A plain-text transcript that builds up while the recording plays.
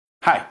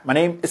Hi, my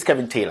name is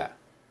Kevin Taylor.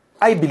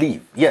 I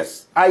believe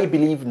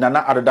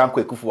Nana Addo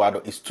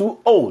Akufo-Addo is too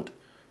old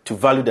to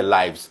value the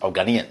lives of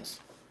Ghanaians.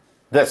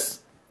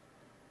 This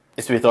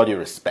is with all due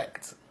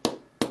respect.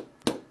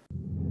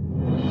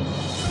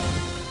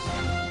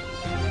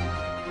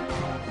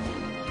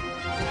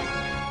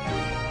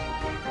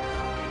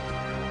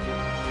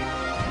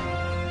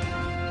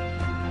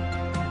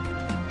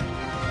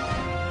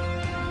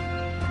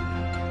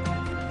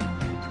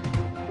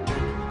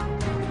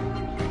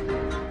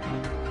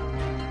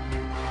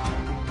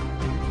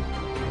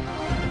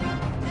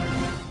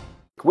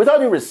 With all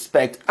due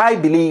respect, I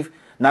believe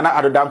Nana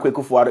Addo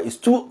Akufo-Addo is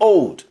too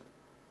old.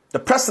 The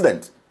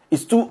president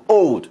is too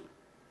old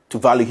to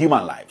value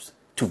human lives,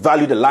 to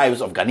value the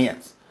lives of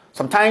Ghanaians.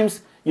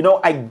 Sometimes,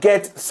 I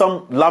get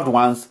some loved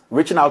ones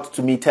reaching out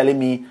to me, telling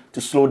me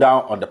to slow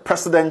down on the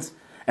president,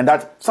 and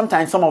that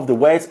sometimes some of the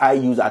words I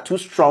use are too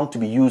strong to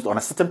be used on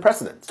a certain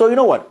president. So you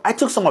know what? I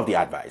took some of the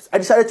advice. I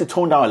decided to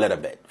tone down a little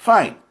bit.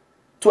 Fine.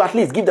 To at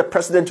least give the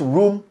president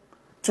room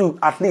to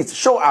at least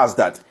show us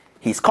that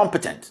he's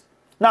competent.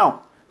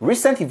 Now,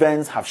 recent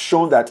events have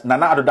shown that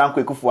Nana Addo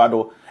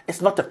Akufo-Addo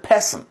is not a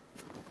person.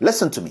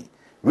 Listen to me.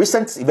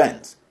 Recent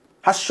events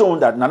has shown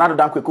that Nana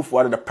Addo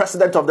Akufo-Addo, the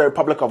president of the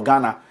Republic of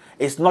Ghana,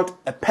 is not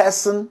a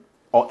person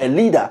or a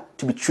leader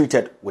to be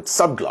treated with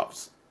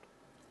subgloves.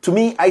 To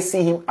me, I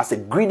see him as a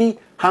greedy,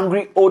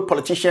 hungry old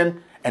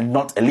politician and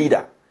not a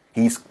leader.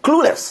 He is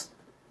clueless.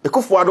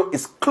 Akufo-Addo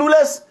is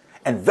clueless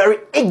and very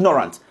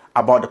ignorant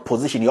about the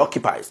position he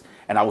occupies.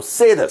 And I will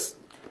say this.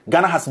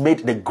 Ghana has made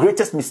the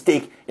greatest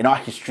mistake in our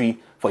history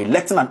for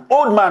electing an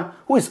old man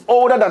who is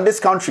older than this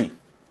country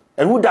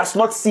and who does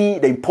not see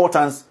the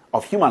importance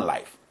of human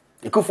life.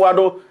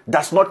 Akufo-Addo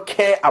does not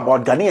care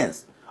about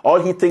Ghanaians. All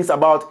he thinks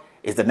about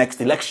is the next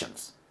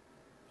elections.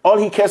 All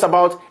he cares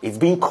about is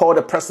being called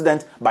a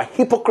president by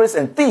hypocrites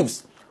and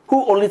thieves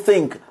who only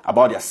think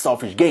about their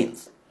selfish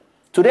gains.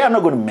 Today I'm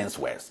not going to mince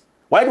words.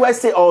 Why do I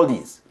say all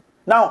these?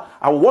 Now,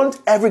 I want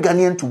every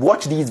Ghanaian to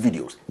watch these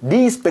videos,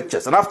 these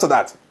pictures, and after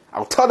that,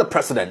 I'll tell the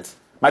president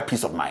my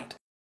peace of mind.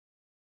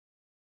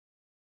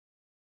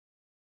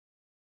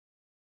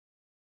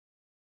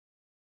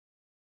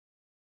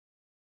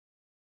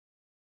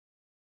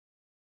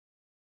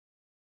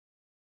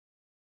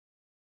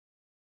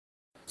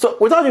 So,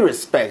 with all due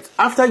respect,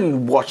 after you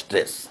watch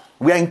this,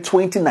 we are in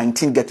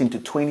 2019 getting to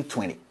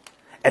 2020.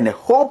 And the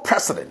whole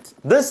president,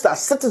 these are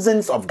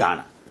citizens of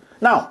Ghana.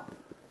 Now,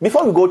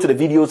 before we go to the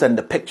videos and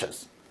the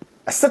pictures,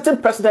 a certain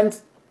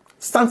president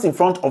stands in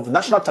front of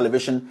national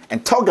television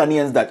and tells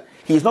Ghanaians that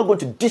he is not going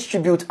to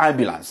distribute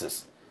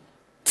ambulances.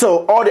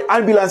 So all the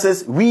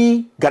ambulances,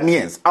 we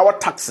Ghanaians, our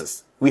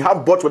taxes, we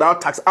have bought with our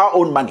tax, our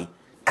own money,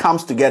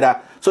 comes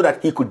together so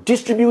that he could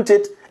distribute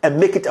it and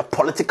make it a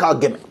political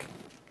gimmick.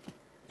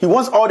 He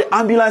wants all the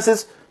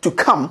ambulances to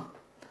come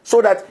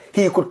so that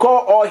he could call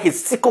all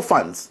his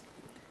sycophants,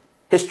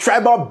 his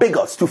tribal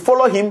bigots, to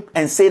follow him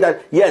and say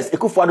that, yes,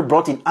 Akufo-Addo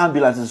brought in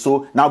ambulances,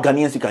 so now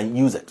Ghanaians, you can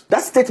use it.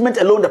 That statement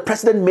alone the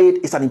president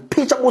made is an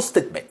impeachable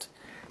statement.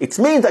 It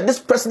means that this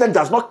president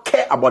does not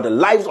care about the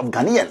lives of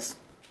Ghanaians.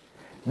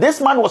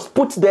 This man was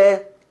put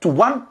there to,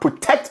 one,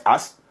 protect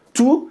us,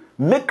 two,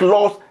 make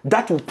laws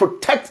that will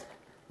protect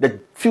the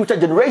future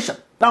generation.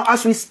 Now,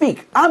 as we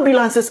speak,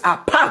 ambulances are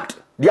packed.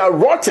 They are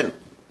rotten.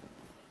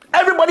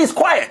 Everybody is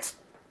quiet.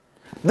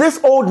 This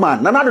old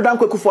man, Nana Addo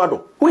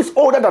Akufo-Addo, who is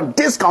older than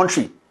this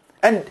country,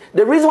 and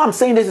the reason why I'm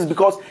saying this is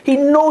because he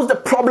knows the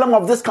problem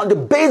of this country,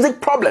 the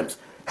basic problems.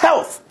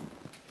 Health.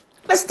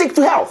 Let's stick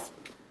to health.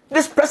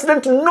 This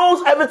president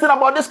knows everything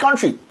about this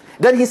country.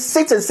 Then he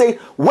sits and says,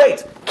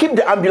 wait, keep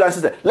the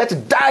ambulances there. Let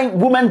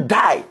women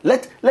die.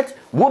 Let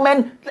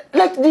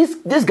these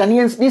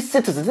Ghanaians, these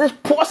citizens, these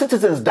poor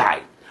citizens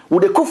die.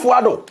 Will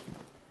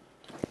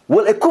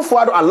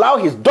Akufo-Addo allow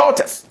his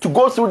daughters to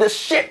go through this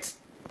shit?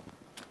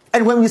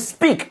 And when we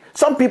speak,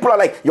 some people are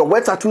like, your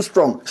words are too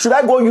strong. Should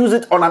I go use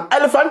it on an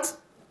elephant?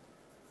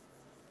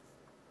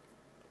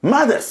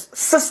 Mothers,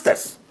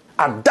 sisters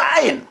are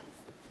dying.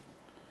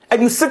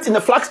 And you sit in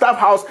the Flagstaff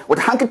house with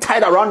a hanky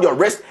tied around your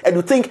wrist and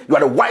you think you are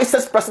the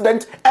wisest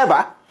president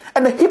ever.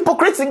 And the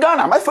hypocrites in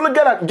Ghana, my fellow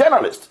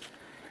journalists,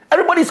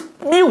 everybody's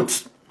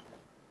mute.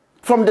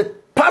 From the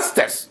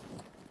pastors,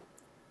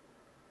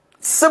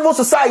 civil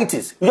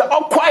societies, you are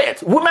all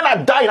quiet. Women are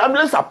dying,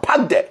 ambulances are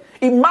packed there.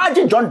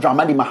 Imagine John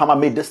Dramani Mahama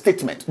made this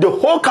statement. The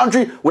whole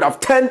country would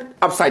have turned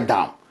upside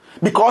down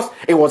because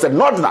it was a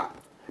northerner.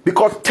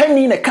 Because 10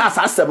 in a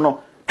cancer,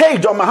 hey,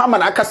 John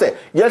Mahama, I can say,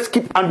 let's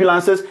keep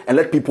ambulances and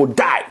let people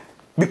die.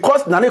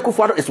 Because Nana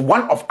Akufo-Addo is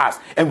one of us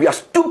and we are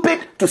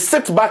stupid to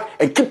sit back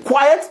and keep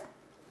quiet.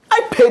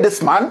 I pay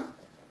this man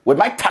with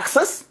my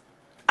taxes.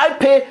 I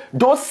pay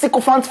those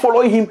sycophants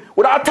following him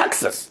with our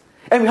taxes.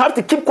 And we have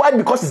to keep quiet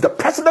because he's the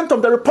president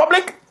of the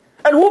republic.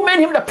 And who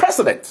made him the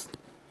president?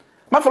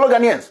 My fellow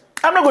Ghanaians,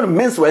 I'm not going to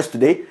mince words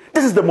today.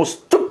 This is the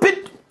most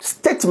stupid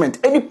statement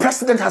any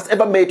president has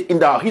ever made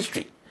in our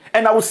history.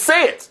 And I will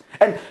say it.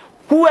 And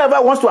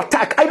whoever wants to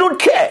attack, I don't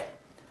care.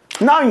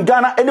 Now in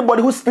Ghana,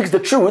 anybody who speaks the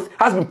truth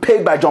has been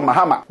paid by John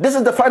Mahama. This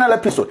is the final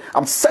episode.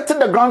 I'm setting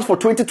the grounds for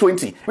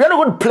 2020. We are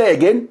not going to play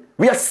again.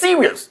 We are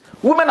serious.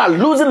 Women are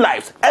losing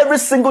lives every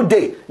single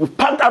day. You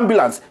parked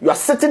ambulance. You are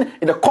sitting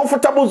in a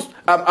comfortable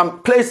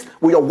place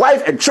with your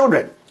wife and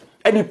children.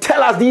 And you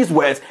tell us these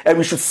words and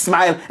we should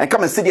smile and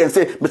come and sit here and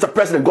say, Mr.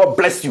 President, God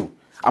bless you.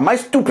 Am I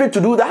stupid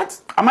to do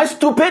that? Am I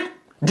stupid?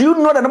 Do you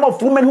know the number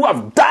of women who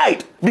have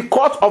died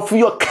because of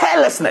your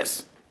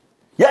carelessness?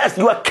 Yes,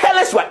 you are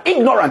careless, you are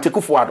ignorant,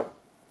 Akufo-Addo.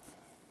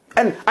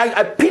 And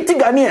I pity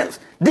Ghanaians.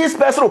 This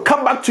person will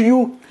come back to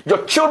you.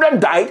 Your children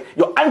died,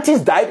 your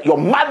aunties died, your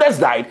mothers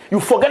died. You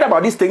forget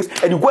about these things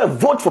and you go and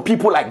vote for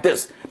people like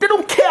this. They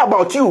don't care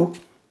about you.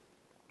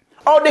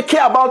 All they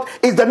care about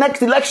is the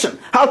next election.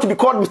 How to be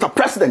called Mr.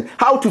 President.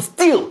 How to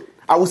steal.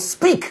 I will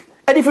speak.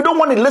 And if you don't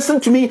want to listen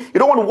to me, you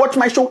don't want to watch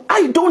my show,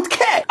 I don't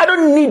care. I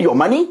don't need your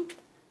money.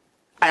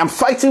 I am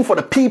fighting for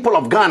the people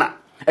of Ghana.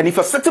 And if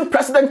a certain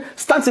president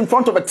stands in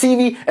front of a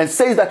TV and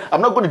says that I'm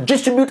not going to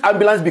distribute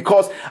ambulance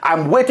because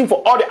I'm waiting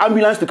for all the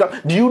ambulance to come,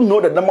 do you know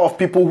the number of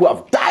people who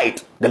have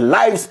died? The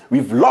lives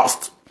we've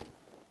lost?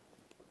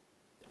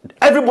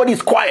 Everybody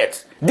is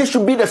quiet. This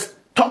should be the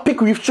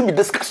topic we should be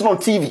discussing on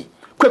TV.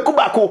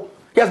 Kwekubako,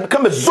 he has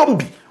become a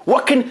zombie,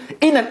 walking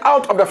in and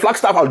out of the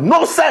Flagstaff House.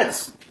 No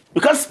sense.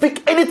 You can't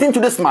speak anything to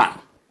this man.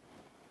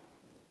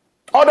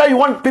 Although you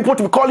want people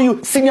to be calling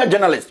you senior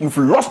journalist, you've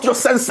lost your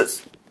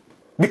senses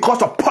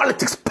because of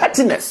politics,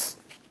 pettiness.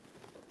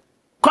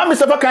 Kwame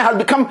Sefakan has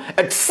become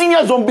a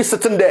senior zombie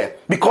sitting there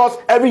because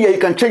every year you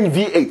can change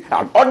V8.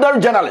 An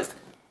ordinary journalist.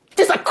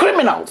 These are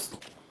criminals.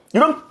 You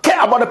don't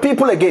care about the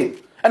people again.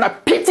 And I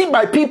pity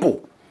my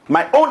people,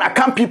 my own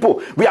account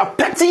people. We are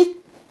petty.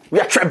 We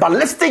are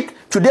tribalistic.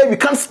 Today we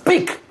can't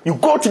speak. You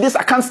go to these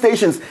account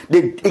stations,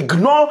 they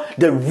ignore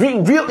the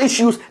real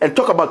issues and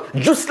talk about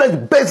useless,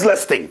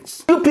 baseless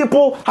things. You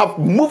people have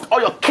moved all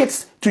your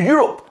kids to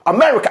Europe,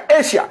 America,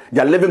 Asia.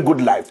 They are living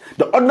good lives.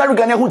 The ordinary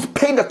Ghanaian who's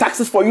paying the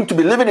taxes for you to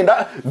be living in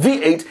that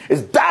V8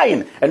 is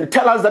dying. And you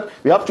tell us that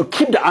we have to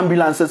keep the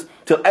ambulances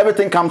till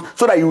everything comes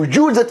so that you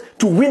use it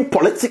to win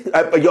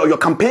your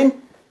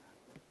campaign.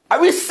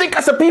 Are we sick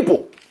as a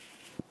people?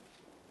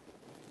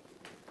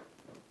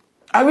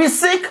 Are we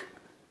sick?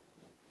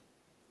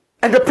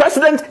 And the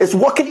president is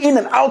walking in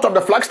and out of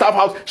the Flagstaff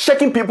House,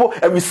 shaking people,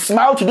 and we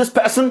smile to this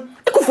person.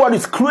 Akufo-Addo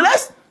is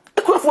clueless.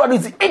 Akufo-Addo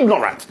is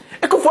ignorant.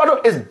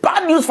 Akufo-Addo is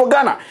bad news for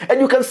Ghana.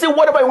 And you can say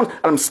whatever you want.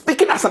 And I'm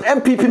speaking as an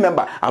MPP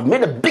member. I've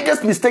made the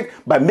biggest mistake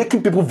by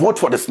making people vote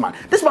for this man.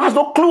 This man has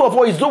no clue of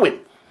what he's doing.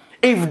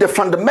 If the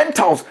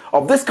fundamentals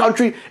of this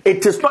country,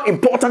 it is not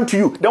important to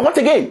you, then what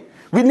again?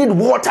 We need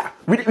water.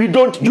 We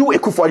don't, you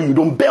Akufo-Addo, you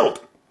don't build.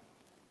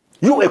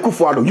 You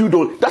Akufo-Addo, you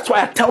don't. That's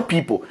why I tell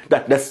people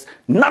that there's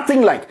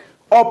nothing like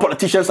all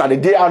politicians are.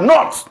 They are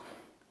not.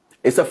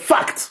 It's a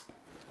fact.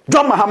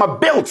 John Mahama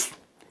built.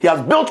 He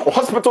has built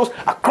hospitals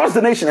across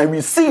the nation. And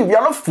we see, we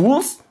are not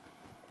fools.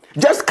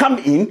 Just come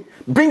in,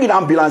 bring in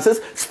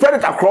ambulances, spread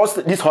it across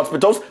these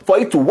hospitals for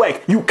it to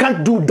work. You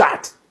can't do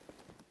that.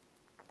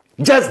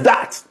 Just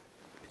that.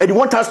 And you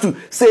want us to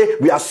say,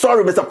 we are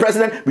sorry, Mr.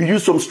 President, we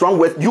use some strong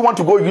words. You want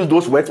to go use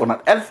those words on an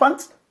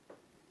elephant?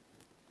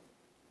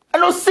 I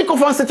know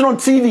sycophants sitting on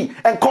TV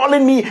and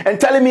calling me and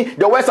telling me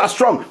the words are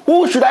strong.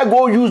 Who should I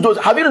go use those?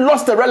 Have you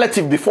lost a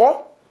relative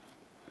before?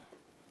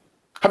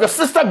 Have your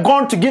sister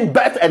gone to give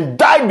birth and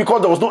died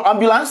because there was no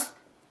ambulance?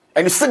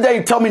 And you sit there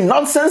and tell me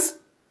nonsense?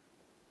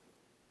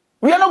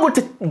 We are not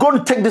going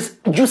to take these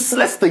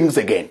useless things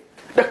again.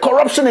 The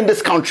corruption in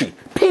this country,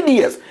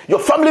 PDS, your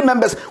family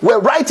members were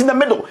right in the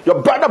middle. Your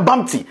brother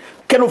Bumpty,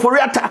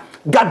 Kenoforiata,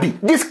 Gabi,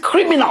 these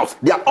criminals,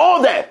 they are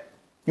all there.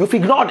 You've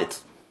ignored it.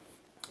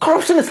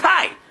 Corruption is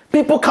high.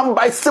 People come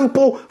buy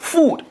simple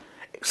food.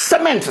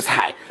 Cement is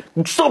high.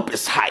 Soap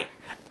is high.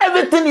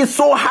 Everything is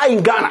so high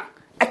in Ghana.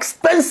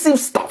 Expensive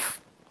stuff.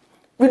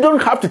 We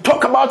don't have to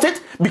talk about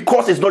it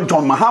because it's not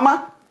John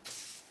Mahama.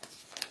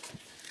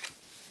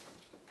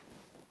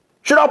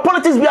 Should our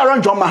politics be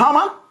around John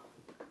Mahama?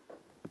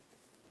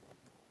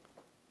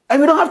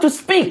 And we don't have to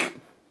speak.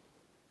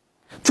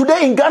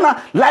 Today in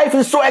Ghana, life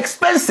is so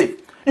expensive.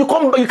 You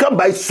can't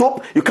buy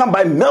soap, you can't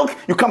buy milk,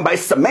 you can't buy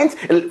cement,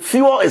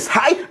 fuel is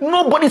high.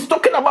 Nobody's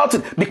talking about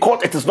it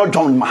because it is not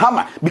John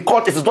Mahama,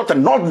 because it is not a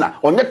Northerner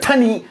or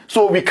Netani,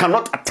 so we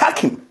cannot attack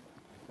him.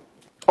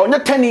 Or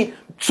Netani,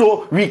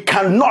 so we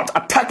cannot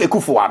attack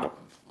Akufo-Addo.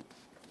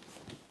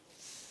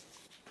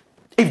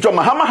 If John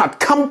Mahama had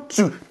come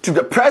to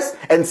the press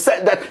and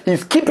said that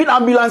he's keeping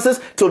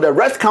ambulances till the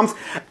rest comes,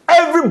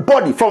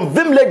 everybody from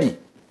Vim Lady,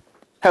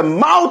 her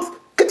mouth,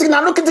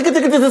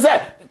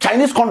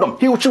 Chinese condom,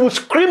 she would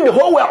scream the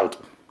whole world.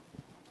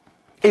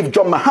 If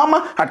John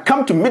Mahama had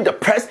come to meet the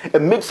press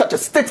and made such a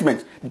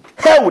statement,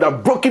 hell would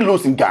have broken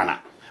loose in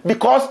Ghana.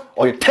 Because,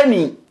 or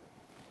Tenny,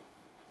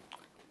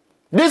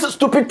 this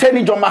stupid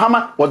Tenny John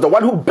Mahama was the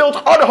one who built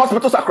all the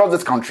hospitals across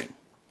this country.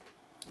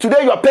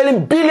 Today you are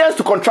paying billions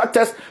to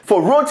contractors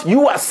for roads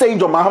you are saying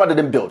John Mahama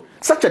didn't build.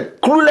 Such a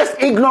clueless,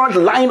 ignorant,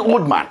 lying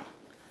old man.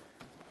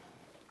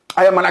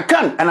 I am an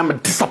Akan and I'm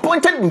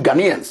disappointed in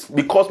Ghanaians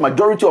because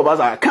majority of us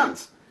are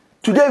Akans.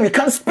 Today we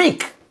can't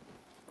speak.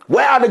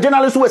 Where are the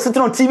journalists who were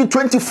sitting on TV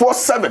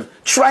 24/7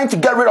 trying to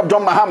get rid of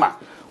John Mahama?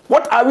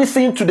 What are we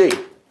seeing today?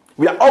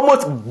 We are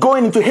almost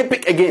going into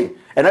HIPIC again,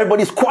 and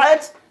everybody's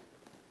quiet.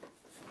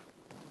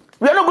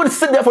 We are not going to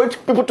sit there for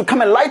people to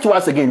come and lie to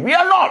us again. We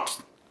are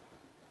not.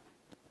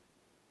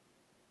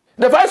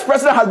 The vice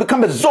president has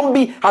become a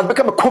zombie, has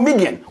become a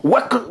comedian,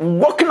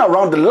 walking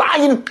around,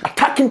 lying,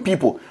 attacking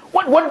people.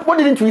 What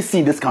didn't we see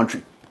in this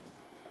country?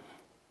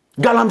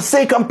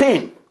 Galamsey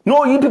campaign.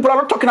 No, you people are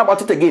not talking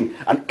about it again.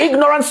 An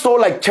ignorant soul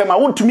like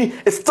Chemaun to me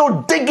is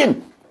still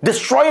digging,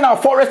 destroying our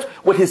forest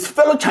with his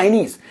fellow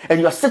Chinese. And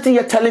you are sitting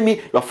here telling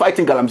me you are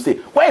fighting Galamsey.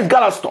 Where is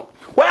Galaston?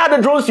 Where are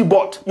the drones you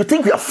bought? You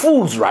think we are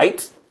fools,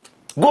 right?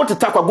 Go to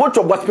Takwa, go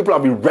to what people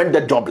have been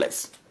rendered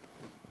jobless.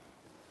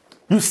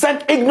 You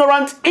sent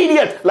ignorant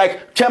idiot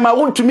like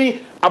Chemaun to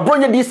me,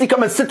 Abronya DC,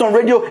 come and sit on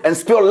radio and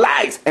spill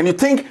lies. And you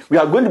think we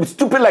are going to be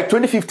stupid like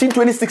 2015,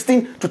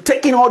 2016 to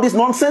take in all this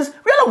nonsense?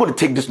 We are not going to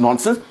take this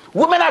nonsense.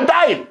 Women are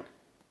dying.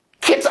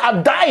 Kids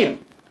are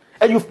dying.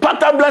 And you've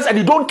packed ambulance and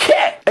you don't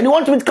care. And you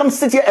want me to come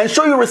sit here and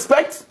show you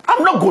respect?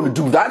 I'm not going to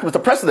do that,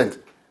 Mr. President.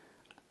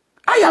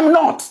 I am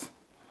not.